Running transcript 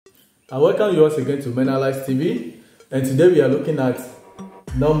I welcome you once again to Numerals TV, and today we are looking at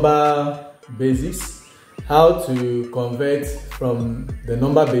number bases, how to convert from the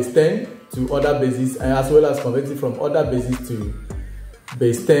number base 10 to other bases, and as well as converting from other bases to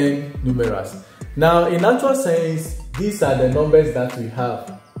base 10 numerals. Now, in actual sense, these are the numbers that we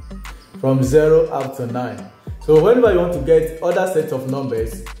have from 0 up to 9. So whenever you want to get other sets of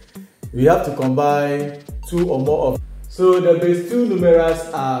numbers, we have to combine two or more of. So the base 2 numerals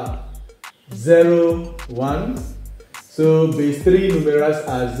are 0, 1. So base 3 numerals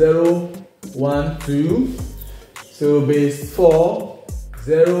are 0, 1, 2. So base 4,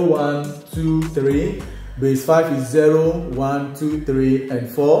 0, 1, 2, 3. Base 5 is 0, 1, 2, 3, and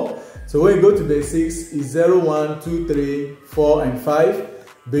 4. So when you go to base 6, is 0, 1, 2, 3, 4, and 5.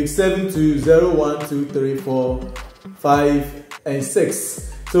 Base 7 to 0, 1, 2, 3, 4, 5, and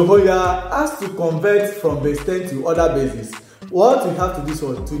 6. So when you are asked to convert from base 10 to other bases, what we have to do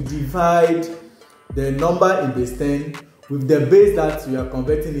is to divide the number in base 10 with the base that we are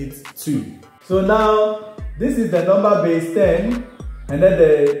converting it to. So now, this is the number base 10, and then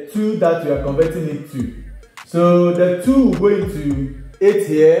the 2 that we are converting it to. So the 2 will go into 8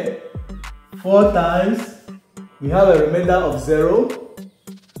 here, 4 times, we have a remainder of 0.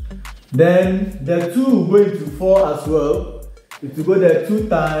 Then the 2 will go into 4 as well. It will go there 2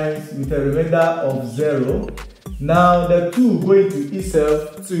 times with a remainder of 0. Now the 2 will go into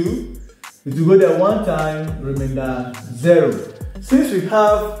itself 2. It will go there 1 time, remainder 0. Since we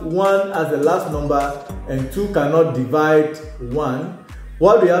have 1 as the last number and 2 cannot divide 1,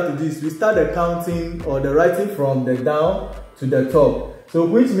 what we have to do is we start the counting or the writing from the down to the top. So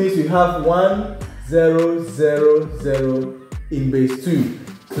which means we have 1, 0, 0, 0 in base 2.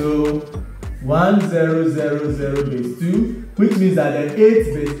 So 1, 0, 0, 0 base 2, which means that the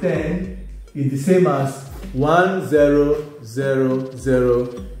 8 base 10 is the same as 1, 0, 0,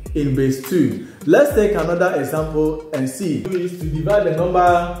 0 in base 2. Let's take another example and see. Is to divide the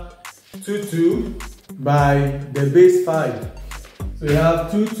number 22 by the base 5. So we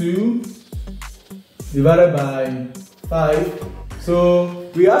have 22 divided by 5. So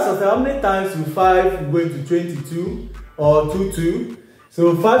we ask ourselves how many times will 5 go into 22 or 22.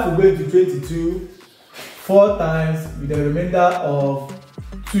 So 5 will go into 22 4 times with a remainder of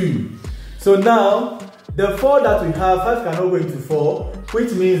 2. So now, the 4 that we have, 5 cannot go into 4,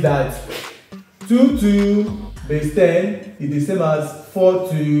 which means that 22 base 10 is the same as 4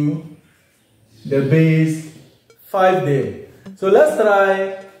 to the base 5 there. So let's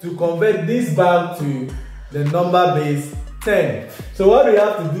try to convert this back to the number base 10. So what we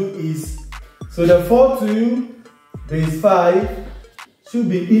have to do is, so the 4 to base 5 should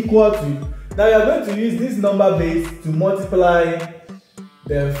be equal to, now you are going to use this number base to multiply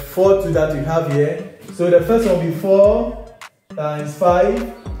the 4 2 that we have here. So the first one will be 4 times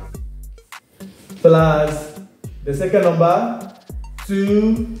 5 plus the second number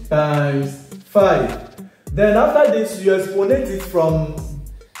 2 times 5. Then after this, you exponent it from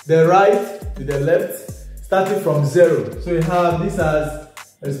the right to the left, starting from 0. So you have this as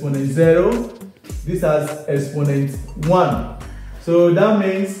exponent 0, this as exponent 1. So that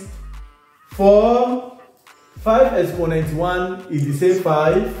means 5 exponent 1 is the same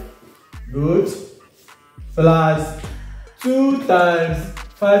 5, good, plus 2 times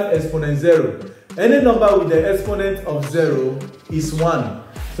 5 exponent 0. Any number with the exponent of 0 is 1.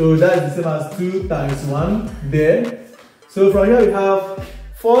 So that's the same as 2 times 1 there. So from here we have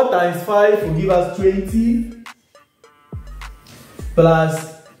 4 times 5 will give us 20,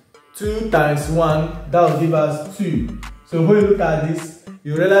 plus 2 times 1, that will give us 2. So when you look at this,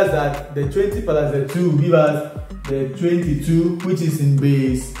 you realize that the 20 plus the 2 will give us the 22, which is in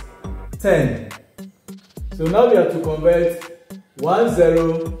base 10. So now we have to convert 1,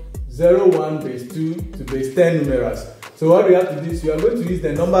 0, 0, 1 base 2 to base 10 numerals. So what we have to do is we are going to use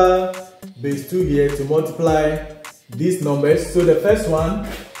the number base 2 here to multiply these numbers. So the first one,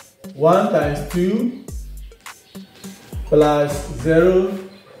 1 times 2 plus 0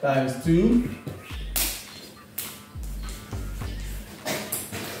 times 2.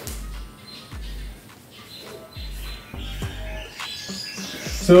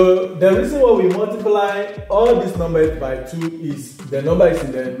 So the reason why we multiply all these numbers by 2 is the number is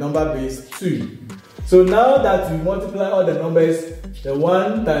in the number base 2. So now that we multiply all the numbers, the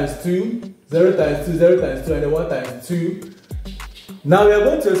 1 times 2, 0 times 2, 0 times 2, and the 1 times 2. Now we are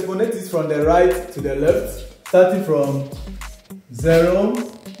going to exponent this from the right to the left, starting from 0,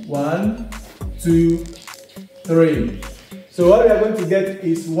 1, 2, 3. So what we are going to get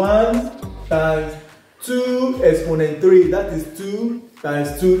is 1 times 2 exponent 3, that is 2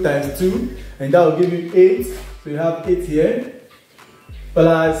 times 2 times 2, and that will give you 8. So you have 8 here,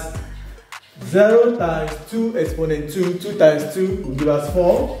 plus 0 times 2 exponent 2, 2 times 2 will give us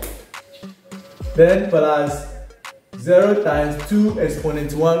 4. Then plus 0 times 2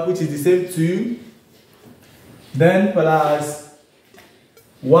 exponent 1, which is the same 2. Then plus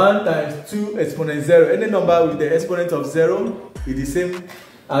 1 times 2 exponent 0. Any number with the exponent of 0 is the same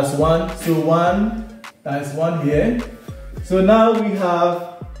as 1. So 1 times 1 here. So now we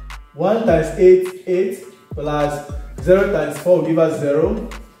have 1 times 8, 8, plus 0 times 4 will give us 0,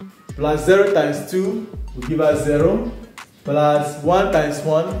 plus 0 times 2 will give us 0, plus 1 times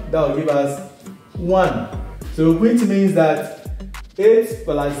 1, that will give us 1. So which means that 8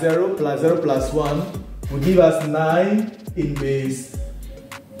 plus 0 plus 0 plus 1 will give us 9 in base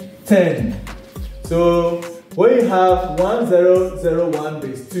 10. So when you have 1, 0, 0, 1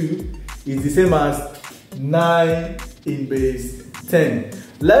 base 2 is the same as 9 in base 10.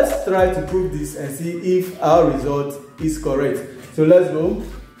 Let's try to prove this and see if our result is correct. So let's go.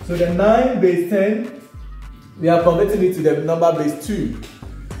 So the 9 base 10, we are converting it to the number base 2.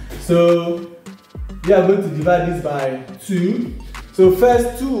 So we are going to divide this by 2. So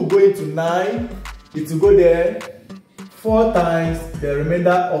first 2 will go into 9. It will go there 4 times the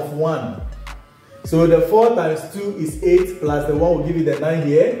remainder of 1. So the 4 times 2 is 8 plus the 1 will give you the 9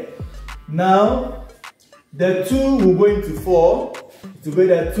 here. Now the 2 will go into 4. It will go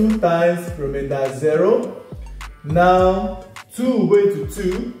there 2 times remainder 0. Now 2 will go into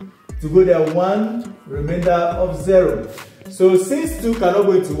 2. To go there 1 remainder of 0. So since 2 cannot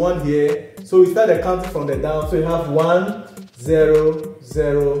go into 1 here, so we start the counting from the down. So you have 1, 0,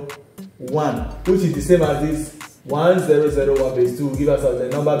 0, 1, which is the same as this 1, 0, 0, 1 base 2 will give us the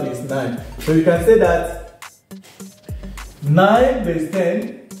number base 9. So you can say that 9 base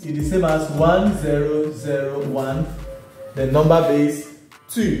 10 is the same as 1, 0, 0, 1, the number base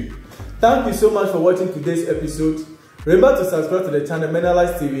 2. Thank you so much for watching today's episode. Remember to subscribe to the channel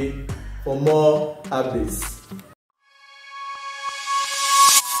Numerals TV for more updates.